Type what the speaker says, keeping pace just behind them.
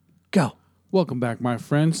Welcome back, my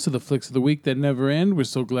friends, to the Flicks of the Week that never end. We're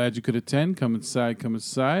so glad you could attend. Come inside, come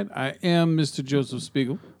inside. I am Mr. Joseph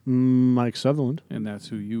Spiegel. Mike Sutherland. And that's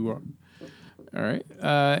who you are. All right.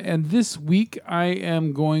 And this week, I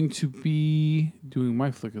am going to be doing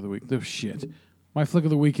my Flick of the Week. My Flick of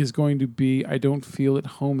the Week is going to be I Don't Feel at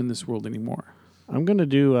Home in This World Anymore. I'm going to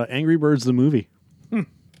do Angry Birds the movie. I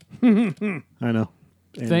know.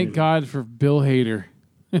 Thank God for Bill Hader.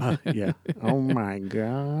 Yeah. Oh my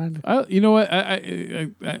God. You know what? I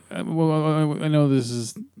know this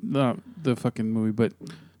is not the fucking movie, but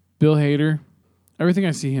Bill Hader, everything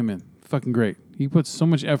I see him in, fucking great. He puts so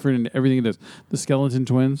much effort into everything he does. The Skeleton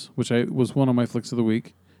Twins, which was one of my flicks of the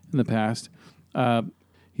week in the past.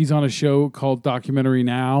 He's on a show called Documentary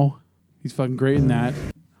Now. He's fucking great in that.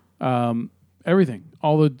 Everything,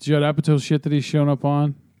 all the Judd Apatow shit that he's shown up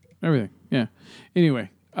on, everything. Yeah.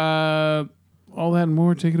 Anyway. All that and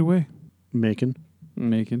more, take it away. Macon.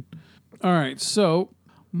 All right, so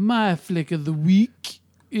my flick of the week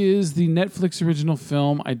is the Netflix original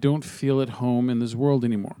film I Don't Feel at Home in This World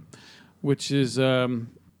Anymore, which is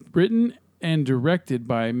written and directed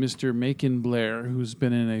by Mr. Macon Blair, who's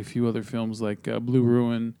been in a few other films like Blue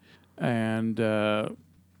Ruin and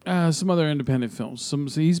some other independent films. So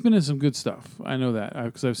he's been in some good stuff. I know that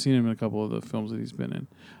because I've seen him in a couple of the films that he's been in.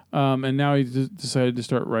 And now he decided to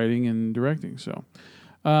start writing and directing. So,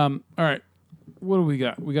 all right. What do we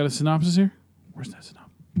got? We got a synopsis here? Where's that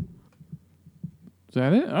synopsis? Is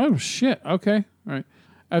that it? Oh, shit. Okay. All right.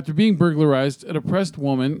 After being burglarized, a depressed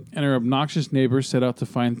woman and her obnoxious neighbor set out to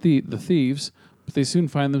find the thieves, but they soon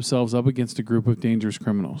find themselves up against a group of dangerous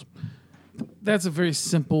criminals. That's a very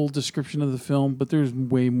simple description of the film, but there's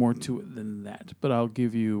way more to it than that. But I'll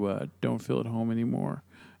give you Don't Feel at Home anymore,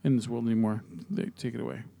 in this world anymore. Take it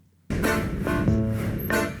away.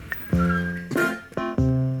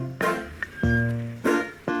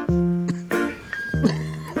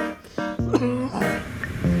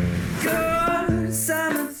 Cause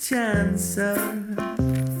I'm a chancer,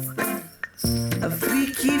 a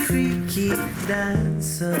freaky, freaky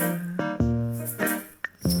dancer.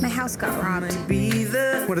 My house got robbed.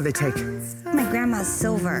 What did they take? My grandma's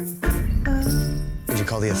silver. Did you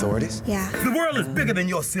call the authorities? Yeah. The world is bigger than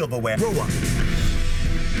your silverware. Grow up.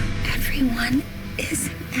 Everyone is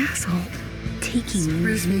an asshole. Taking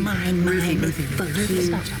mine.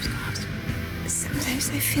 Stop. Sometimes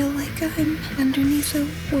I feel like I'm underneath a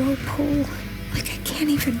whirlpool. Like I can't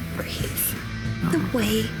even breathe. The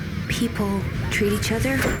way people treat each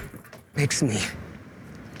other Makes me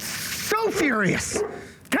so furious.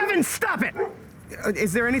 Kevin, stop it!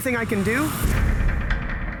 Is there anything I can do?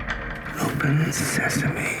 Open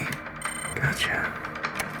sesame. Gotcha.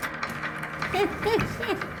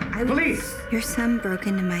 Police! Your son broke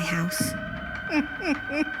into my house.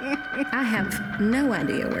 I have no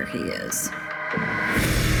idea where he is.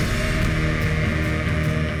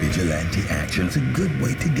 Vigilante action's a good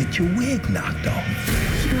way to get your wig knocked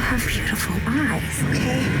off. You have beautiful eyes,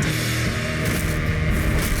 okay?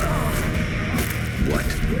 What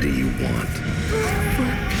do you want? For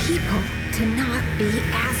people to not be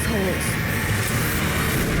assholes.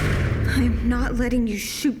 I'm not letting you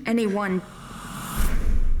shoot anyone.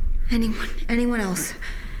 Anyone else.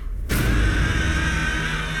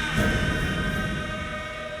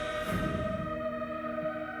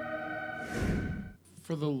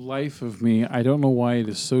 For the life of me, I don't know why it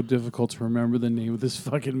is so difficult to remember the name of this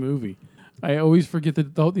fucking movie. I always forget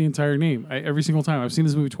the entire name every single time. I've seen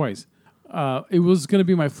this movie twice. It was going to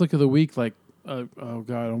be my flick of the week,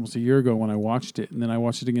 almost a year ago when I watched it, and then I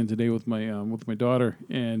watched it again today with my daughter,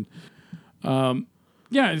 and I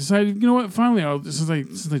decided, you know what? Finally, since I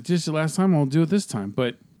did it last time, I'll do it this time.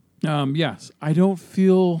 But yes, I don't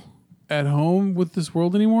feel at home with this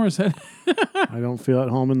world anymore. Is that? I don't feel at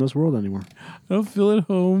home in this world anymore. I don't feel at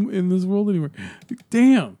home in this world anymore.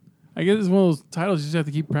 Damn. I guess it's one of those titles you just have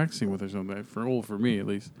to keep practicing with or something, for me at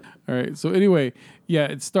least. All right, so anyway, yeah,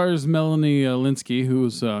 it stars Melanie Lynskey,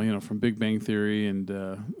 who's from Big Bang Theory, and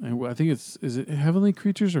I think is it Heavenly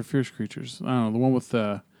Creatures or Fierce Creatures? I don't know, the one with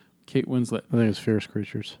Kate Winslet. I think it's Fierce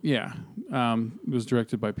Creatures. Yeah, it was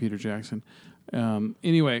directed by Peter Jackson.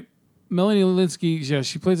 Anyway, Melanie Lynskey, yeah,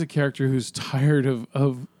 she plays a character who's tired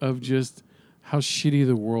of just how shitty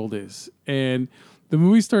the world is, and the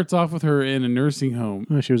movie starts off with her in a nursing home.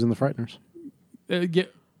 Oh, she was in The Frighteners.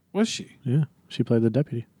 Was she? Yeah, she played the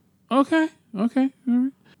deputy. Okay. All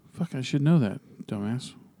right. Fuck, I should know that,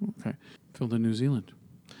 dumbass. Okay. Filmed in New Zealand.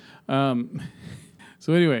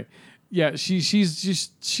 So anyway, yeah,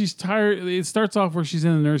 she's tired. It starts off where she's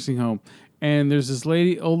in the nursing home, and there's this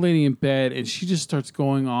old lady in bed, and she just starts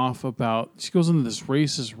going off about. She goes into this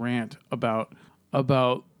racist rant about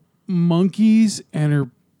monkeys and her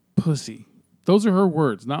pussy. Those are her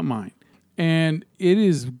words, not mine. And it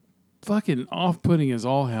is fucking off-putting as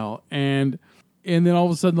all hell. And then all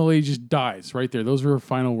of a sudden the lady just dies right there. Those are her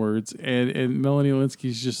final words. And Melanie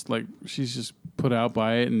Lynskey's just like, she's just put out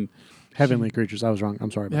by it. And Heavenly creatures. I was wrong.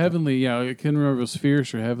 I'm sorry about Heavenly, yeah. I couldn't remember if it was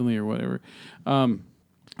Fierce or Heavenly or whatever.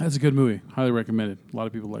 That's a good movie. Highly recommended. A lot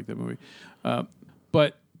of people like that movie.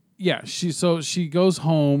 But yeah, she goes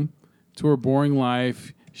home to her boring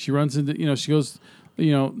life. She runs into, she goes,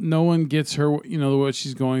 no one gets her, what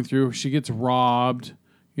she's going through. She gets robbed.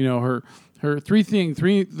 Her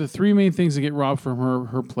the three main things that get robbed from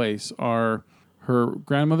her place are her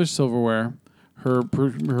grandmother's silverware, her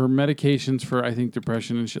medications for, I think,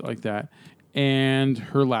 depression and shit like that, and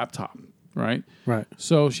her laptop, right? Right.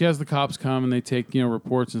 So she has the cops come and they take,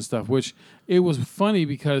 reports and stuff, which it was funny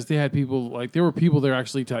because they had people, there were people there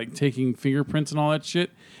actually taking fingerprints and all that shit,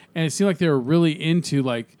 and it seemed like they were really into,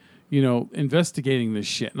 investigating this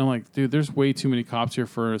shit. And I'm like, dude, there's way too many cops here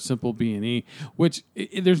for a simple B&E, which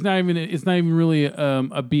it's not even really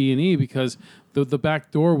a B&E because the back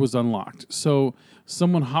door was unlocked. So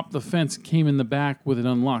someone hopped the fence, came in the back with it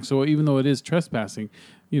unlocked. So even though it is trespassing,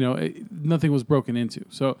 nothing was broken into.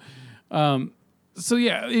 So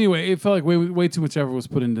yeah, anyway, it felt like way too much effort was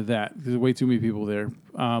put into that because way too many people there.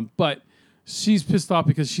 But she's pissed off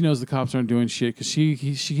because she knows the cops aren't doing shit because she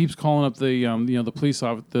keeps calling up the police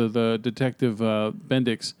officer, the detective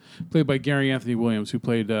Bendix, played by Gary Anthony Williams, who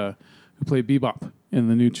played Bebop in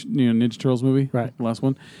the new Ninja Turtles movie, right, the last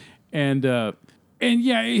one, and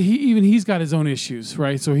yeah, he's got his own issues,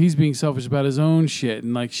 right? So he's being selfish about his own shit,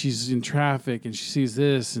 and she's in traffic and she sees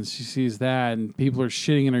this and she sees that, and people are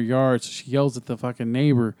shitting in her yard, so she yells at the fucking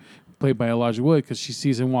neighbor, played by Elijah Wood, because she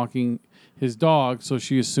sees him walking his dog, so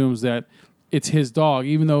she assumes that it's his dog,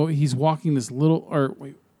 even though he's walking this little...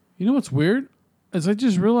 Wait, you know what's weird? Is I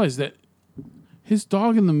just realized that his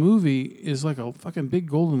dog in the movie is like a fucking big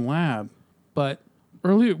golden lab, but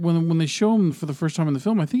earlier when they show him for the first time in the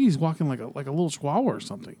film, I think he's walking like a little chihuahua or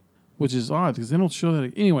something, which is odd because they don't show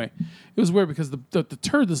that. Anyway, it was weird because the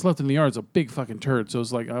turd that's left in the yard is a big fucking turd. So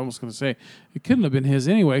it's like, I was going to say it couldn't have been his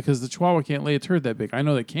anyway because the chihuahua can't lay a turd that big. I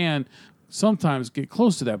know they can sometimes get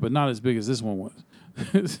close to that, but not as big as this one was.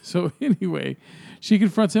 So anyway, she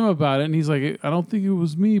confronts him about it, and he's like, I don't think it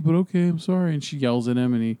was me, but okay, I'm sorry. And she yells at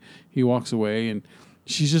him, and he walks away, and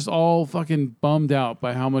she's just all fucking bummed out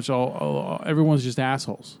by how much everyone's just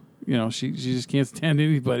assholes. She just can't stand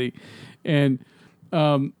anybody. And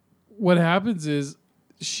what happens is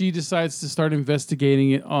she decides to start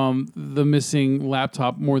investigating it, the missing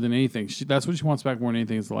laptop more than anything. That's what she wants back more than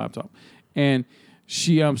anything is the laptop. And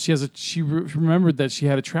she remembered that she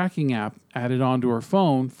had a tracking app added onto her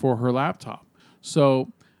phone for her laptop.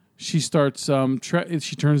 So she starts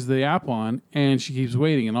she turns the app on and she keeps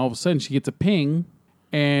waiting, and all of a sudden she gets a ping,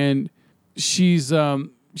 and she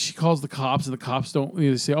calls the cops, and the cops don't.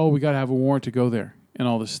 They say, "Oh, we got to have a warrant to go there," and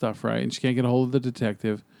all this stuff, right? And she can't get a hold of the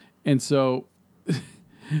detective, and so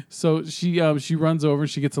she runs over and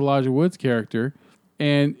she gets Elijah Wood's character.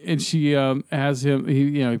 And she has him.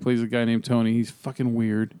 He plays a guy named Tony. He's fucking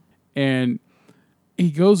weird, and he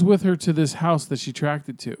goes with her to this house that she tracked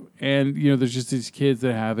it to. And there's just these kids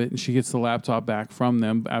that have it, and she gets the laptop back from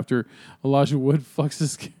them after Elijah Wood fucks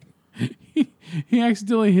this. He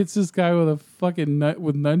accidentally hits this guy with a fucking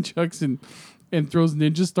with nunchucks and throws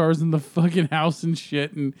ninja stars in the fucking house and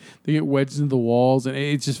shit, and they get wedged into the walls, and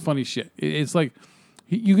it's just funny shit. It's like.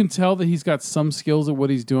 You can tell that he's got some skills at what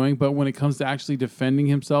he's doing, but when it comes to actually defending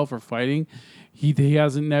himself or fighting, he's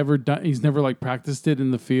never practiced it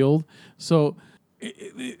in the field. So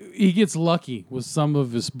he gets lucky with some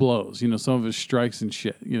of his blows, some of his strikes and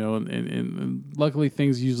shit, and luckily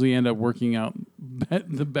things usually end up working out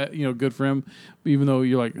good for him, even though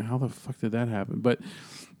you're like, how the fuck did that happen? But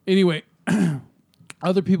anyway,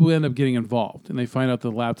 other people end up getting involved, and they find out the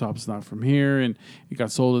laptop's not from here, and it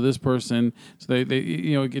got sold to this person. So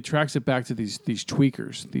it tracks it back to these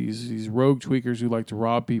tweakers, these rogue tweakers who like to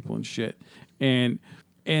rob people and shit. And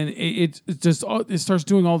it starts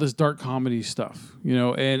doing all this dark comedy stuff,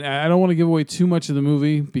 And I don't want to give away too much of the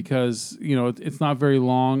movie because it's not very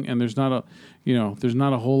long, and there's not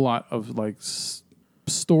a whole lot of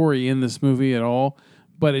story in this movie at all.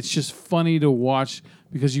 But it's just funny to watch.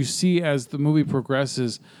 Because you see, as the movie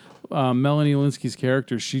progresses, Melanie Lynskey's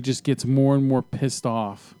character, she just gets more and more pissed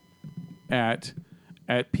off at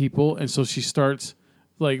people, and so she starts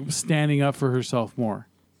standing up for herself more.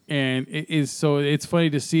 And it's funny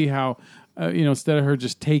to see how instead of her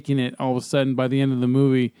just taking it, all of a sudden by the end of the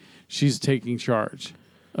movie, she's taking charge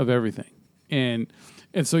of everything. And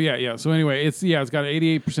And so So anyway, it's got an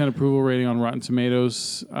 88% approval rating on Rotten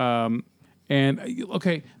Tomatoes. And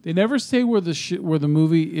okay, they never say where the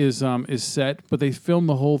movie is set, but they filmed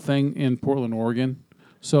the whole thing in Portland, Oregon.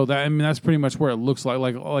 So that's pretty much where it looks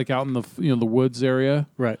like out in the the woods area,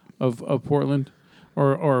 right, of Portland,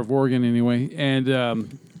 or of Oregon anyway. And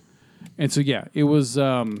so it was.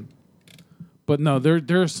 But no,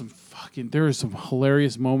 there are some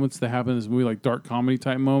hilarious moments that happen in this movie, like dark comedy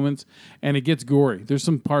type moments, and it gets gory. There's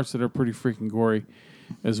some parts that are pretty freaking gory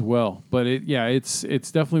as well. But it's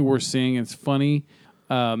definitely worth seeing. It's funny.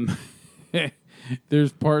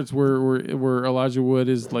 There's parts where Elijah Wood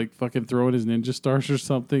is like fucking throwing his ninja stars or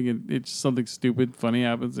something, and it's just something stupid, funny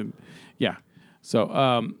happens, and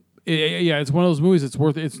so it's one of those movies. It's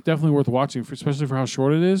definitely worth watching, especially for how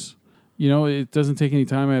short it is. It doesn't take any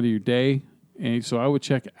time out of your day, and so I would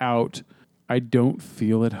check out I Don't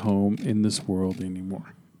Feel at Home in This World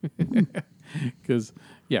Anymore, because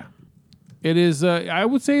it is. I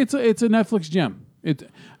would say it's a Netflix gem.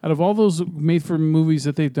 Out of all those made for movies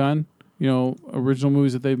that they've done, original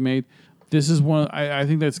movies that they've made, this is one. I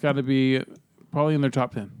think that's got to be probably in their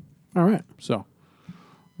top 10. All right. So, all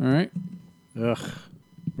right. Ugh,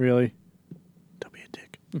 really? Don't be a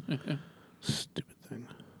dick. Stupid thing.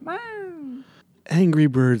 Angry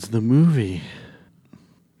Birds the movie.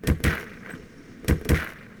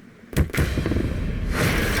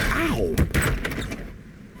 Ow!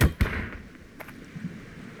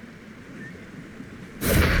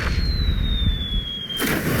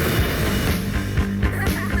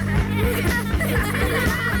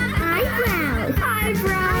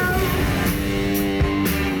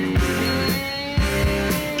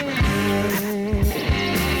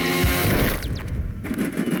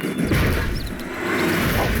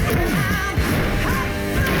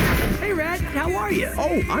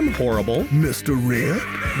 Oh, I'm horrible. Mr. Red?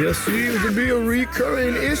 There seems to be a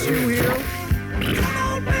recurring issue here.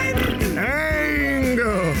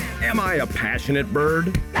 Anger. Am I a passionate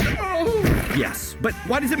bird? Yes, but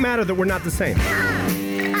why does it matter that we're not the same?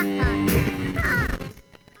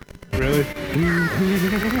 Really?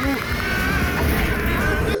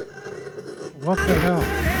 What the hell?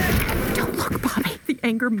 Don't look, Bobby. The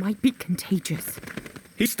anger might be contagious.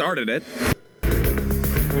 He started it.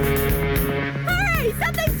 Hurry!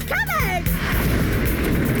 Something's coming!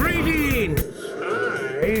 Greetings!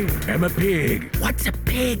 I am a pig. What's a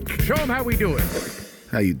pig? Show him how we do it.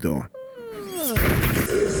 How you doing?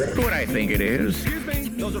 What I think it is. Excuse me,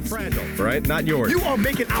 those are fragile, right? Not yours. You are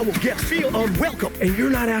making our guests feel unwelcome. And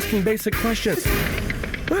you're not asking basic questions.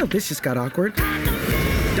 Well, this just got awkward.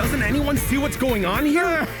 Doesn't anyone see what's going on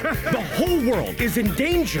here? The whole world is in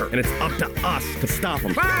danger, and it's up to us to stop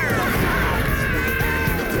them.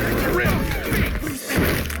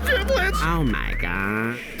 Oh my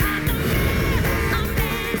god.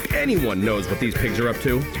 If anyone knows what these pigs are up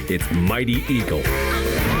to, it's Mighty Eagle.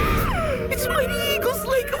 It's Mighty Eagle's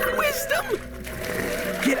Lake of Wisdom!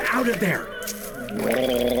 Get out of there!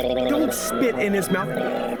 Don't spit in his mouth.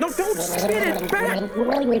 No, don't spit it back!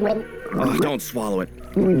 Oh, don't swallow it.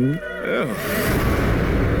 Ugh.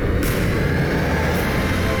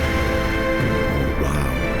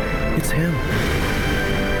 Wow, it's him.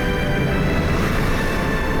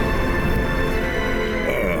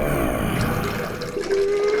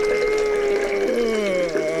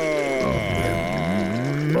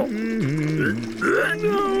 No.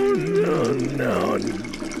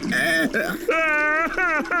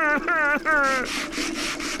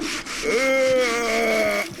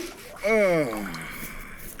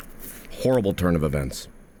 Horrible turn of events.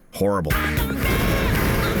 Horrible.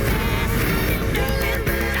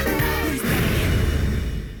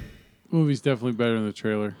 Movie's definitely better than the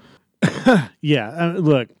trailer. Yeah,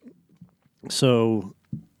 look, so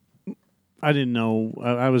I didn't know.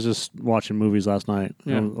 I was just watching movies last night.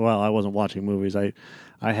 Yeah. Well, I wasn't watching movies. I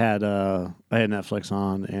had Netflix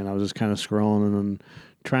on, and I was just kind of scrolling and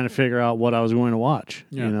trying to figure out what I was going to watch.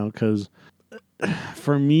 Yeah. You know, because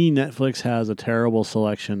for me, Netflix has a terrible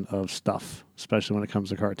selection of stuff, especially when it comes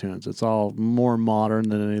to cartoons. It's all more modern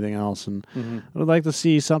than anything else, and I would like to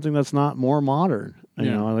see something that's not more modern. You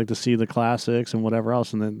know, I like to see the classics and whatever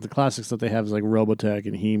else. And then the classics that they have is like Robotech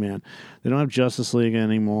and He-Man. They don't have Justice League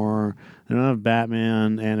anymore. They don't have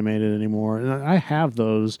Batman animated anymore. And I have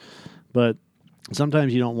those, but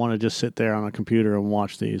sometimes you don't want to just sit there on a computer and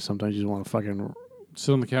watch these. Sometimes you just want to fucking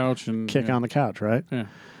Sit on the couch and kick on the couch, right? Yeah.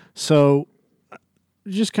 So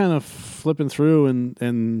just kind of flipping through,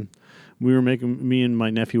 and me and my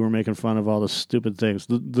nephew were making fun of all the stupid things,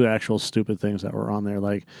 the actual stupid things that were on there,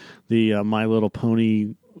 like the My Little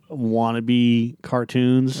Pony wannabe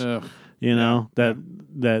cartoons. Ugh. You know, that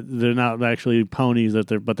they're not actually ponies,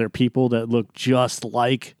 but they're people that look just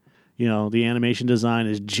like, you know, the animation design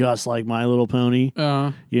is just like My Little Pony.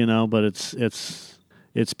 You know, but it's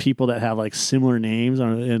people that have like similar names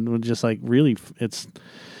and just like really it's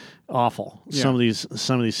awful. Yeah. Some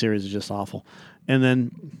of these series are just awful. And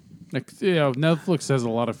then Netflix has a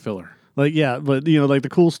lot of filler. Like, yeah, but, you know, like the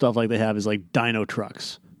cool stuff like they have is like dino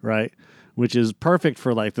trucks, right? Which is perfect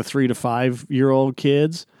for like the 3 to 5 year old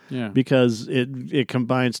kids. Yeah. Because it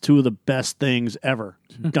combines two of the best things ever,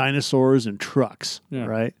 dinosaurs and trucks,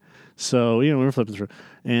 right? So, you know, we're flipping through.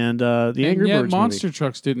 And the Angry Birds Monster movie.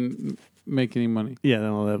 Trucks didn't make any money. Yeah,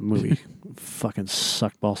 no, that movie fucking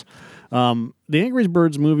sucked balls. The Angry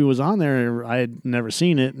Birds movie was on there. I had never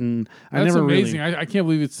seen it, and I never amazing. really... I can't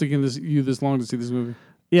believe it's taking you this long to see this movie.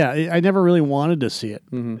 Yeah, I never really wanted to see it.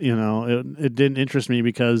 Mm-hmm. You know, it didn't interest me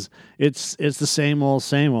because it's the same old,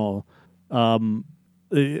 same old.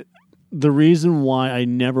 The reason why I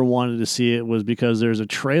never wanted to see it was because there's a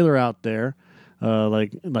trailer out there,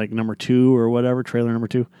 like number 2 or whatever, trailer number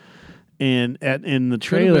 2, and in the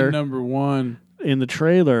trailer, number 1 in the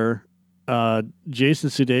trailer, Jason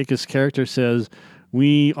Sudeikis' character says,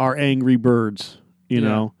 "We are angry birds," you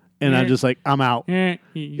know. And I'm just like, I'm out.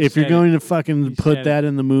 If you're going to fucking put that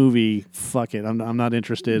in the movie, fuck it. I'm not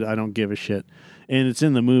interested. I don't give a shit. And it's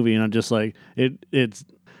in the movie, and I'm just like, it's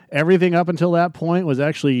everything up until that point was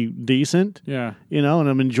actually decent. Yeah. You know, and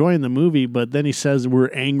I'm enjoying the movie, but then he says we're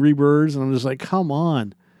angry birds, and I'm just like, come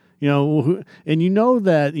on. You know, and you know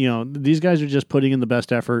that, you know, these guys are just putting in the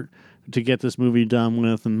best effort to get this movie done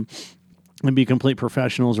with and be complete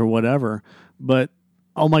professionals or whatever. But,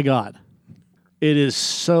 oh my God. It is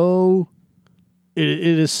so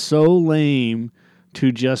lame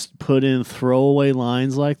to just put in throwaway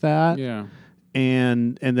lines like that. Yeah.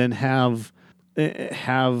 And then have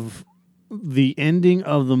the ending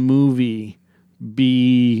of the movie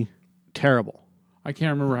be terrible. I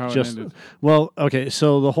can't remember how it ended. Well, okay,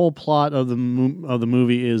 so the whole plot of the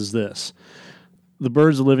movie is this. The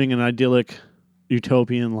birds are living an idyllic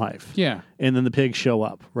utopian life. Yeah. And then the pigs show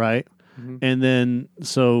up, right? Mm-hmm. And then,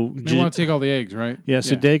 so... They want to take all the eggs, right? Yeah,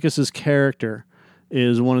 Sudeikis' character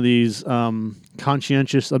is one of these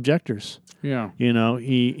conscientious objectors. Yeah. You know,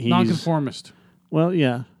 he's... Nonconformist. Well,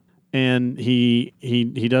 yeah. And he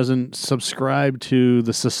doesn't subscribe to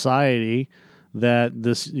the society that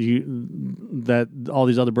that all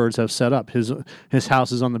these other birds have set up. His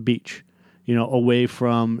house is on the beach, you know, away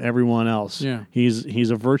from everyone else. Yeah.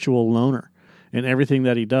 He's a virtual loner in everything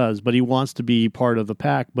that he does, but he wants to be part of the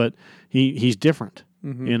pack, but he's different,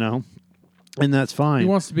 you know, and that's fine. He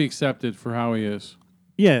wants to be accepted for how he is.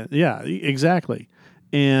 Yeah, exactly.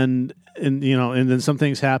 And you know, and then some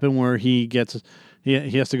things happen where he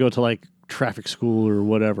has to go to like traffic school or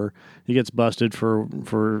whatever. He gets busted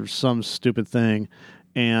for some stupid thing,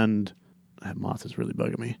 and that moth is really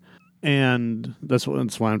bugging me. And that's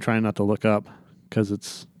why I'm trying not to look up, because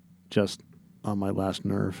it's just on my last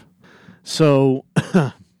nerve. So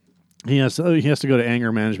he has to go to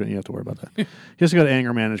anger management. You have to worry about that. He has to go to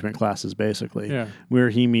anger management classes, basically, where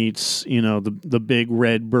he meets, you know, the big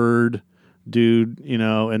red bird dude, you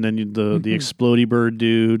know, and then the explodey bird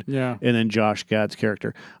dude, and then Josh Gad's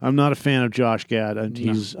character. I'm not a fan of Josh Gad.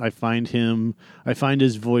 I find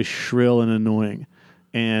his voice shrill and annoying,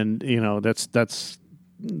 and you know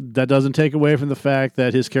that doesn't take away from the fact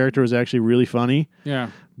that his character is actually really funny.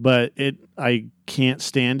 Yeah. But I can't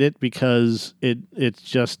stand it because it's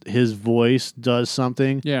just his voice does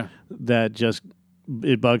something that just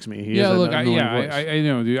it bugs me. He has an annoying voice. I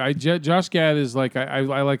know, dude. Josh Gad is like I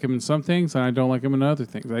like him in some things and I don't like him in other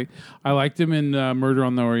things. I liked him in Murder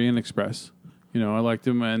on the Orient Express. You know, I liked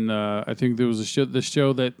him, and I think there was the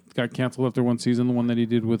show that got canceled after one season, the one that he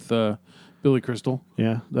did with Billy Crystal.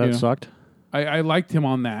 Yeah, that sucked. I liked him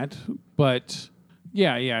on that, but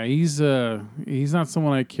yeah, he's not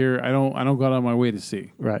someone I care. I don't go out of my way to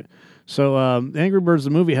see. Right. So Angry Birds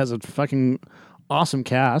the movie has a fucking awesome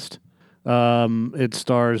cast. It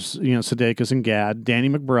stars, you know, Sudeikis and Gad, Danny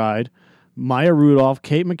McBride, Maya Rudolph,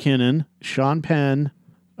 Kate McKinnon, Sean Penn,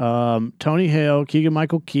 Tony Hale,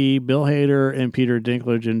 Keegan-Michael Key, Bill Hader, and Peter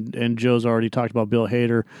Dinklage. And Joe's already talked about Bill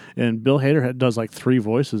Hader. And Bill Hader does like 3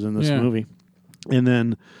 voices in this movie. And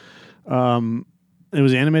then it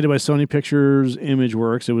was animated by Sony Pictures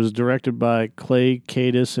Imageworks. It was directed by Clay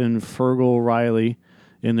Kaytis and Fergal Reilly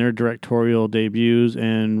in their directorial debuts,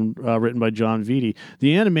 and written by Jon Vitti.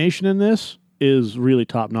 The animation in this is really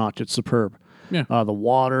top-notch. It's superb. Yeah. The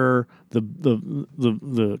water,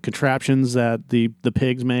 the contraptions that the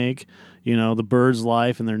pigs make, the birds'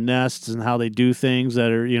 life and their nests and how they do things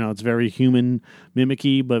that are, it's very human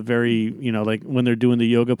mimicky, but very, like when they're doing the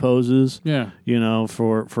yoga poses, Yeah.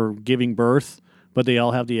 For giving birth, but they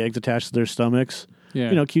all have the eggs attached to their stomachs.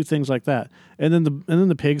 Yeah. Cute things like that. And then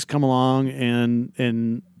the pigs come along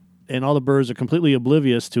and all the birds are completely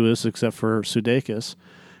oblivious to us except for Sudeikis.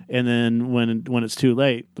 And then when it's too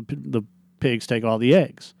late, the pigs take all the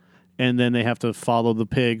eggs. And then they have to follow the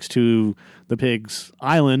pigs to the pigs'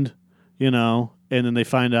 island, and then they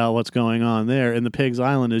find out what's going on there. And the pigs'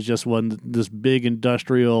 island is just this big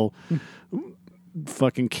industrial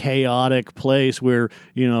fucking chaotic place where,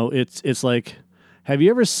 it's like, have you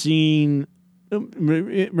ever seen...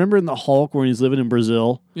 Remember in the Hulk when he's living in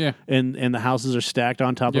Brazil? Yeah. And the houses are stacked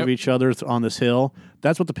on top of each other on this hill?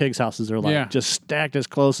 That's what the pigs' houses are like. Yeah. Just stacked as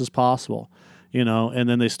close as possible, and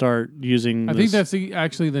then they start using I think that's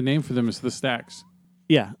actually the name for them is the stacks.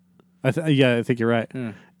 Yeah. I think you're right.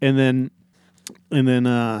 Yeah. And then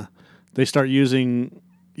they start using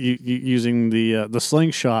the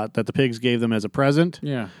slingshot that the pigs gave them as a present.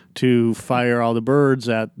 Yeah. To fire all the birds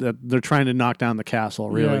that they're trying to knock down the castle,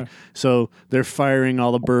 really. Yeah. So they're firing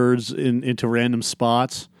all the birds into random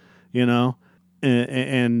spots, and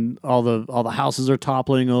all the houses are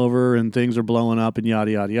toppling over and things are blowing up and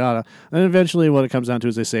yada yada yada. And eventually, what it comes down to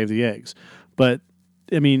is they save the eggs. But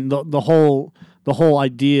I mean, the whole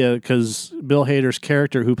idea, because Bill Hader's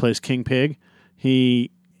character who plays King Pig,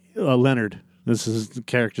 Leonard. The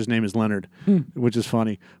character's name is Leonard, which is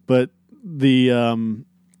funny. But the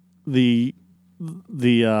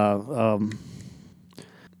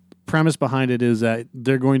premise behind it is that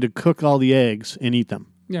they're going to cook all the eggs and eat them.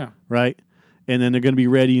 Yeah. Right? And then they're going to be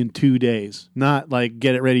ready in 2 days. Not like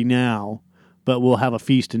get it ready now, but we'll have a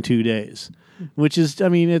feast in 2 days. Which is, I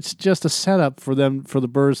mean, it's just a setup for the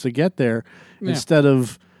birds to get there. Yeah. Instead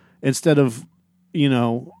of,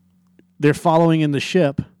 they're following in the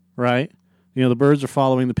ship, right? The birds are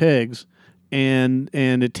following the pigs, and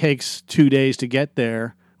it takes 2 days to get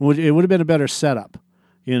there. It would have been a better setup,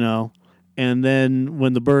 And then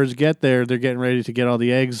when the birds get there, they're getting ready to get all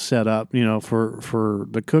the eggs set up, for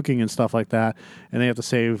the cooking and stuff like that. And they have to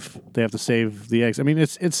save the eggs. I mean,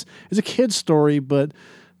 it's a kid's story, but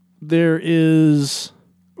it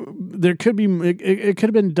could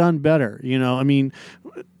have been done better. I mean,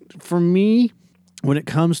 for me, when it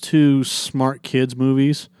comes to smart kids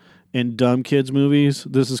movies and dumb kids movies,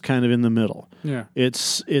 this is kind of in the middle. Yeah.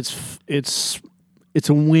 It's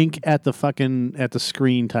a wink at the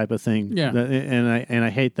screen type of thing. Yeah. And I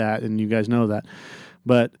hate that, and you guys know that.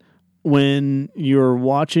 But when you're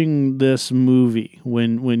watching this movie,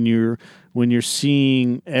 when you're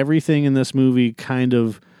seeing everything in this movie kind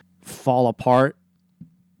of fall apart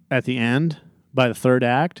at the end by the third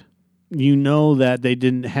act, that they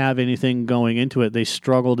didn't have anything going into it. They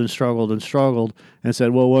struggled and struggled and struggled and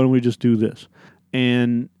said, well, why don't we just do this?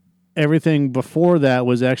 And everything before that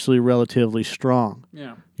was actually relatively strong.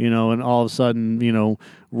 Yeah. And all of a sudden,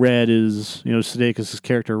 Red is, Sudeikis'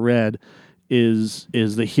 character Red is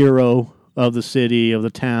the hero of the city, of the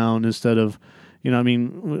town, instead of,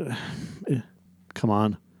 come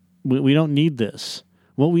on. We don't need this.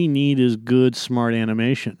 What we need is good, smart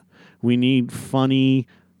animation. We need funny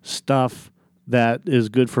stuff that is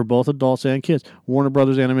good for both adults and kids. Warner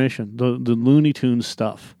Brothers Animation, the Looney Tunes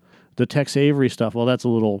stuff, the Tex Avery stuff. Well, that's a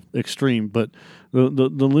little extreme, but the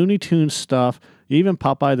Looney Tunes stuff, even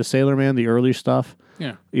Popeye the Sailor Man, the early stuff.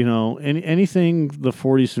 Yeah. Anything the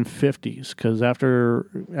 40s and 50s, because after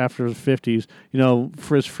the 50s,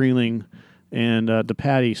 Friz Freleng and the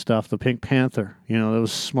Patty stuff, the Pink Panther, that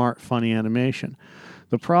was smart, funny animation.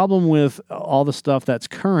 The problem with all the stuff that's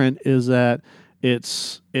current is that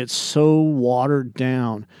it's so watered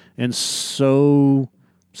down and so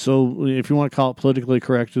if you want to call it politically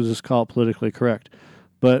correct, just call it politically correct.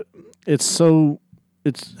 But it's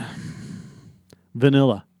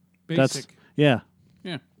vanilla. Basic. Yeah.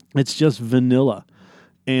 Yeah. It's just vanilla.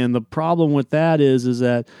 And the problem with that is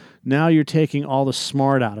that now you're taking all the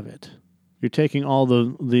smart out of it. You're taking all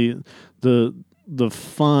the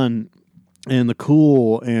fun and the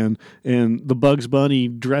cool and the Bugs Bunny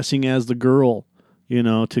dressing as the girl,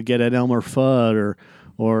 to get at Elmer Fudd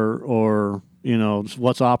or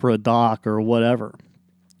What's Opera Doc or whatever.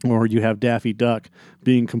 Or you have Daffy Duck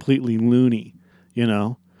being completely loony,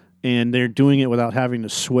 and they're doing it without having to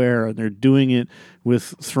swear, and they're doing it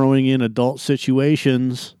with throwing in adult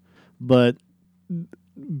situations, but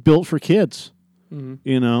built for kids, and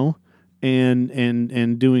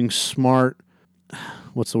doing smart,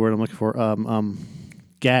 what's the word I'm looking for?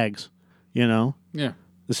 Gags, Yeah.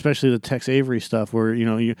 especially the Tex Avery stuff, where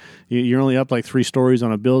you're only up like 3 stories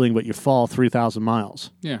on a building, but you fall 3,000 miles.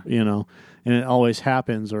 Yeah. And it always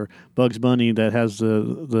happens. Or Bugs Bunny that has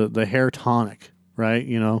the hair tonic, right?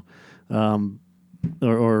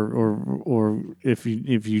 Or if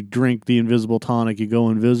you drink the invisible tonic, you go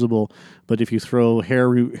invisible. But if you throw hair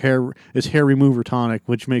remover tonic,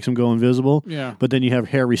 which makes them go invisible. Yeah. But then you have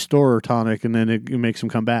hair restorer tonic, and then it makes them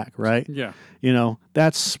come back, right? Yeah.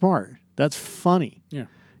 That's smart. That's funny. Yeah.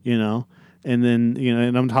 And then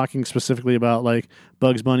and I'm talking specifically about like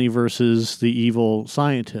Bugs Bunny versus the evil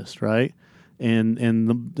scientist, right? And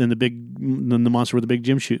the monster with the big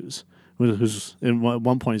gym shoes, who's at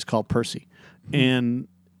one point he's called Percy. And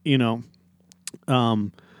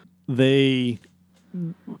they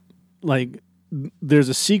there's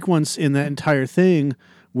a sequence in that entire thing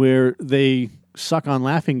where they suck on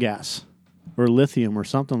laughing gas or lithium or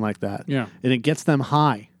something like that. Yeah. And it gets them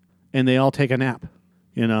high, and they all take a nap,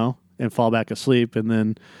 and fall back asleep, and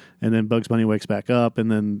then Bugs Bunny wakes back up,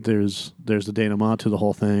 and then there's the denouement to the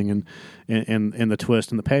whole thing, and the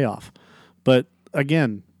twist and the payoff. But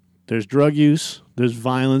again, there's drug use, there's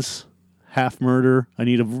violence, half murder. I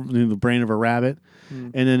need the brain of a rabbit.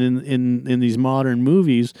 And then in these modern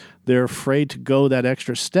movies, they're afraid to go that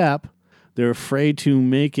extra step. They're afraid to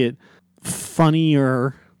make it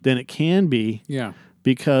funnier than it can be. Yeah.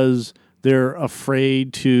 Because they're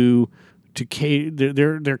afraid to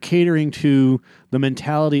they're catering to the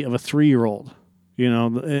mentality of a 3-year-old,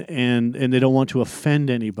 and they don't want to offend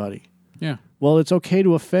anybody. Yeah. Well, it's okay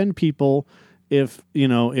to offend people if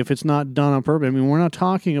it's not done on purpose. I mean, we're not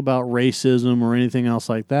talking about racism or anything else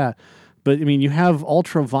like that. But I mean, you have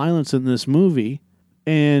ultra violence in this movie,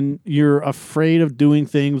 and you're afraid of doing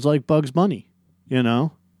things like Bugs Bunny,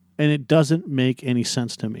 and it doesn't make any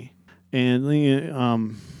sense to me. And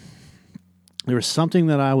there was something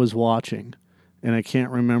that I was watching, and I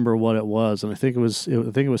can't remember what it was, and I think it was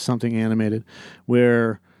something animated,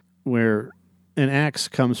 where an axe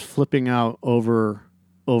comes flipping out over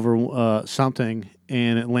something,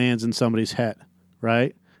 and it lands in somebody's head,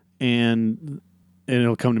 right? And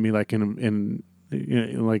it'll come to me like in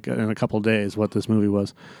a couple of days what this movie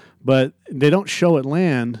was, but they don't show it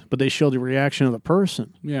land, but they show the reaction of the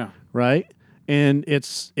person. Yeah. Right? And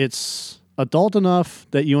it's adult enough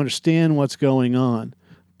that you understand what's going on,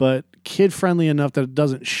 but kid friendly enough that it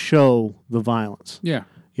doesn't show the violence. Yeah.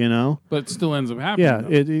 But it still ends up happening. Yeah.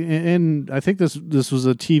 And I think this was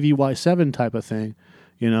a TVY7 type of thing,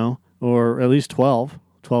 or at least 12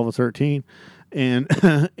 or 13. And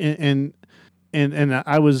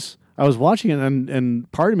I was watching it, and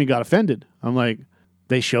part of me got offended. I'm like,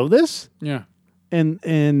 they show this? Yeah.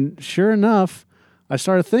 And sure enough, I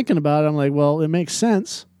started thinking about it. I'm like, well, it makes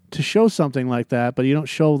sense to show something like that, but you don't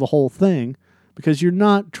show the whole thing because you're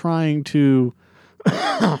not trying to,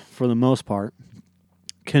 for the most part,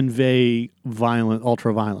 convey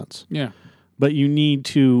ultra violence. Yeah. But you need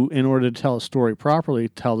to, in order to tell a story properly,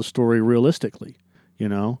 tell the story realistically,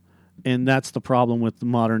 And that's the problem with the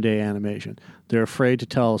modern day animation. They're afraid to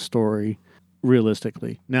tell a story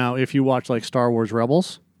realistically. Now, if you watch like Star Wars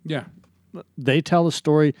Rebels, Yeah. they tell a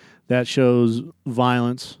story that shows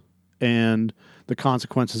violence and the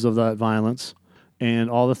consequences of that violence and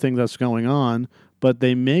all the things that's going on, but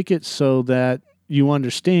they make it so that you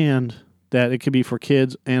understand that it could be for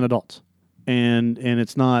kids and adults. And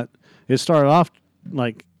it's not, it started off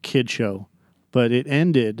like kid show, but it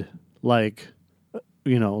ended like, I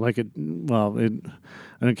don't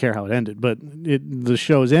care how it ended, but the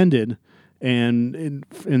show's ended, and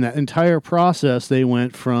in that entire process, they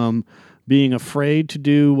went from being afraid to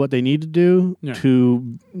do what they need to do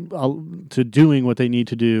to doing what they need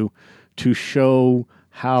to do to show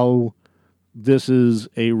how this is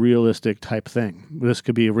a realistic type thing. This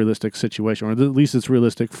could be a realistic situation, or at least it's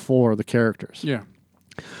realistic for the characters. Yeah.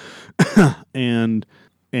 And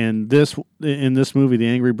this in this movie, the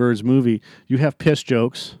Angry Birds movie, you have piss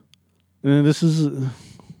jokes. And this is,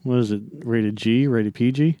 what is it, rated G, rated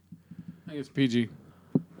PG? I think it's PG.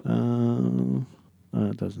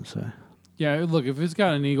 It doesn't say. Yeah, look, if it's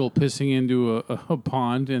got an eagle pissing into a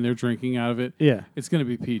pond and they're drinking out of it, Yeah. it's going to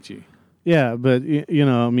be PG. Yeah, but,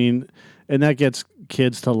 I mean, and that gets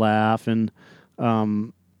kids to laugh, and,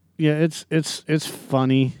 it's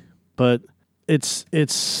funny, but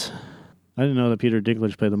it's I didn't know that Peter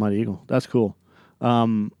Dinklage played the Mighty Eagle. That's cool.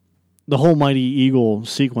 The whole Mighty Eagle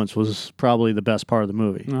sequence was probably the best part of the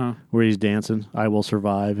movie, where he's dancing, "I will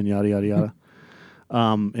survive," and yada, yada, yada.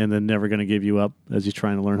 And then never going to give you up as he's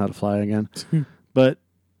trying to learn how to fly again. But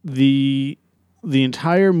the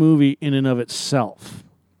entire movie in and of itself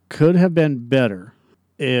could have been better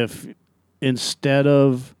if instead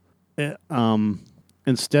of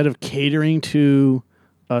instead of catering to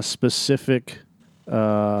a specific,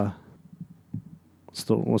 what's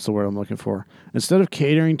the word I'm looking for? Instead of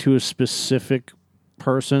catering to a specific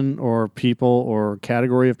person or people or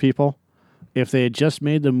category of people, if they had just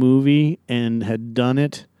made the movie and had done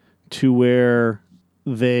it to where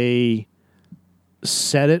they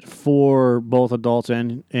set it for both adults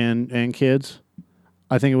and kids,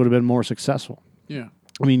 I think it would have been more successful. Yeah.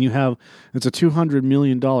 I mean, it's a $200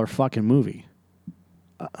 million fucking movie.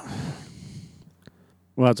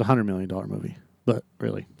 Well, it's a $100 million movie, but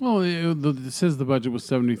really. Well, it says the budget was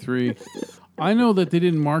 73. I know that they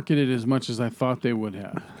didn't market it as much as I thought they would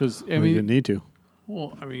have. Because They didn't need to.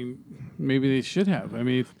 Well, I mean, maybe they should have. I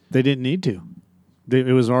mean, they didn't need to. It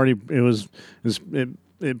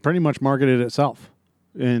pretty much marketed itself,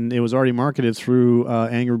 and it was already marketed through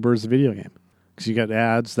Angry Birds the video game, because you got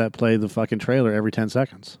ads that play the fucking trailer every 10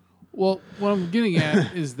 seconds. Well, what I'm getting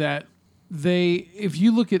at is that if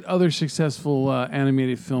you look at other successful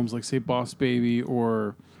animated films, like say Boss Baby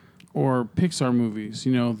or Pixar movies,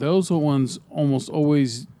 those are ones almost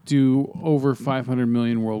always do over 500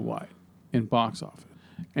 million worldwide in box office.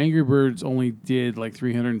 Angry Birds only did like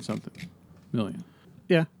 300 and something million.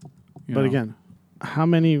 Yeah, but again, I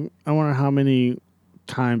wonder how many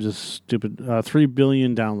times is stupid. 3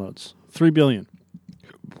 billion downloads. 3 billion.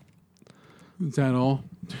 Is that all?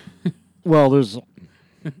 Well, there's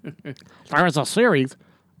a series.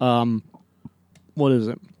 What is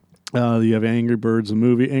it? You have Angry Birds, the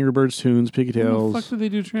movie, Angry Birds Tunes, Piggy Tales. How the fuck did they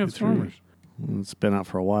do Transformers? It's been out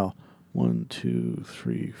for a while. 1, 2,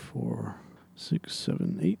 3, 4, 6,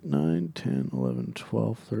 7, 8, 9, 10, 11,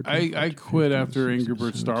 12, 13. I quit after Angry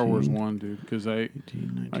Birds Star Wars 1, dude, because I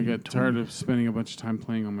got tired of spending a bunch of time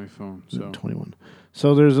playing on my phone. So 21.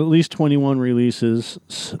 So there's at least 21 releases,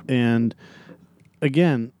 and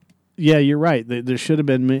again, yeah, you're right. There should have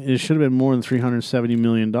been more than $370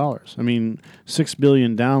 million. I mean, 6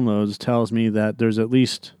 billion downloads tells me that there's at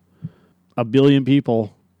least 1 billion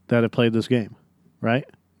people that have played this game, right?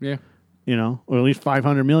 Yeah. Or at least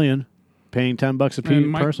 500 million paying $10 a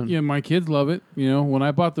person. Yeah, my kids love it. When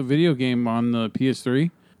I bought the video game on the PS3,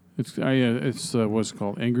 it's what's it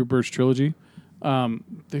called, Angry Birds Trilogy.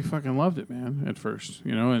 They fucking loved it, man. At first,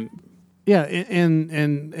 and yeah,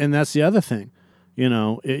 and that's the other thing.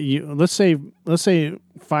 Let's say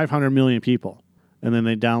 500 million people, and then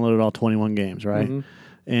they downloaded all 21 games, right?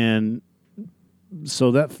 Mm-hmm. And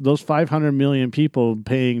so those 500 million people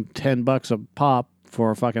paying $10 a pop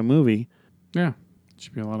for a fucking movie, yeah, it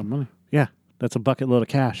should be a lot of money. Yeah, that's a bucket load of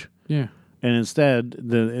cash. Yeah, and instead,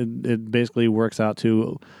 it basically works out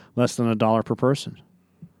to less than $1 per person.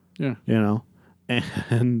 Yeah,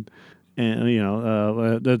 and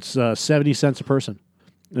that's 70 cents a person.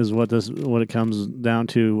 Is what it comes down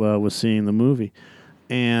to with seeing the movie,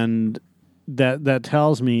 and that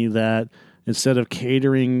tells me that instead of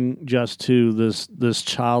catering just to this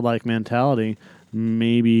childlike mentality,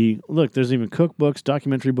 maybe look, there's even cookbooks,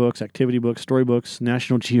 documentary books, activity books, storybooks,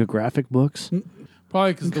 National Geographic books.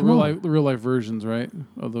 Probably because the real life versions, right,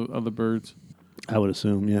 of the birds. I would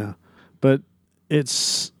assume, yeah, but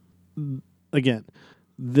it's again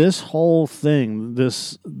this whole thing,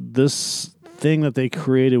 this thing that they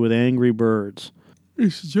created with Angry Birds.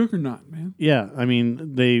 It's a juggernaut, man. Yeah, I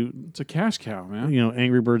mean it's a cash cow, man.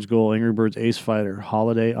 Angry Birds Gold, Angry Birds Ace Fighter,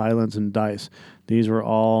 Holiday Islands, and Dice. These were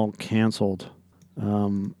all canceled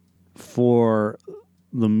for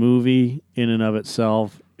the movie in and of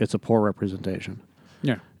itself. It's a poor representation.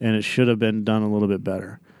 Yeah, and it should have been done a little bit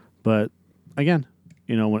better. But again,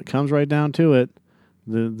 when it comes right down to it,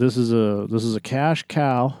 this is a cash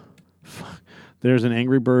cow. There's an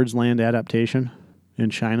Angry Birds Land adaptation in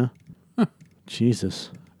China. Jesus.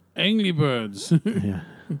 Angry Birds. Yeah.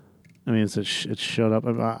 I mean, it's showed up.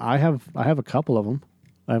 I have a couple of them.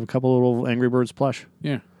 I have a couple of little Angry Birds plush.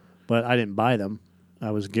 Yeah. But I didn't buy them. I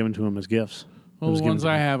was given to them as gifts. Well, the ones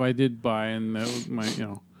I have, I did buy, and that was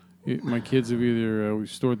my kids have either we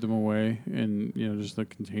stored them away in just the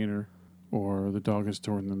container, or the dog has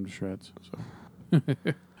torn them to shreds. So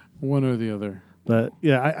one or the other. But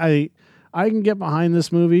yeah, I can get behind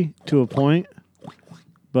this movie to a point,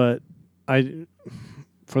 but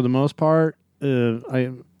for the most part,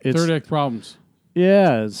 it's third act problems.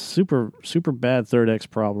 Yeah, it's super super bad third X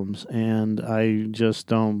problems, and I just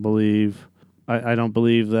don't believe. I don't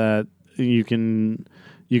believe that you can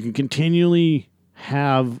continually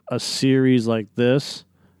have a series like this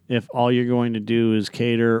if all you're going to do is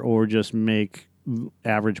cater or just make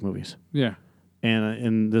average movies. Yeah.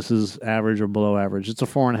 And this is average or below average. It's a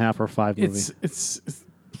 4.5 or 5 movie. It's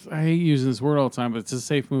I hate using this word all the time, but it's a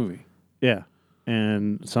safe movie. Yeah,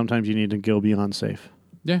 and sometimes you need to go beyond safe.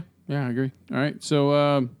 Yeah, Yeah, I agree. All right,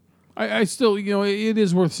 so I still, it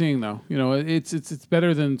is worth seeing though. It's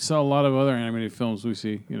better than a lot of other animated films we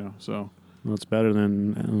see. So Well, it's better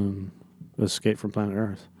than Escape from Planet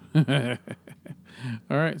Earth.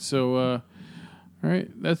 all right, so all right,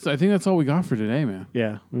 I think that's all we got for today, man.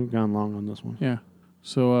 Yeah, we've gone long on this one. Yeah,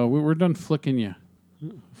 so we're done flicking you.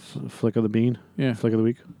 Flick of the bean. Yeah, Flick of the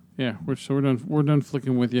week. yeah, we're done. We're done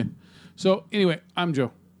flicking with you. So anyway, I'm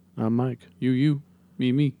Joe. I'm Mike. You,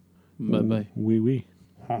 me. Bye bye. Wee wee.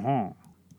 Ha ha.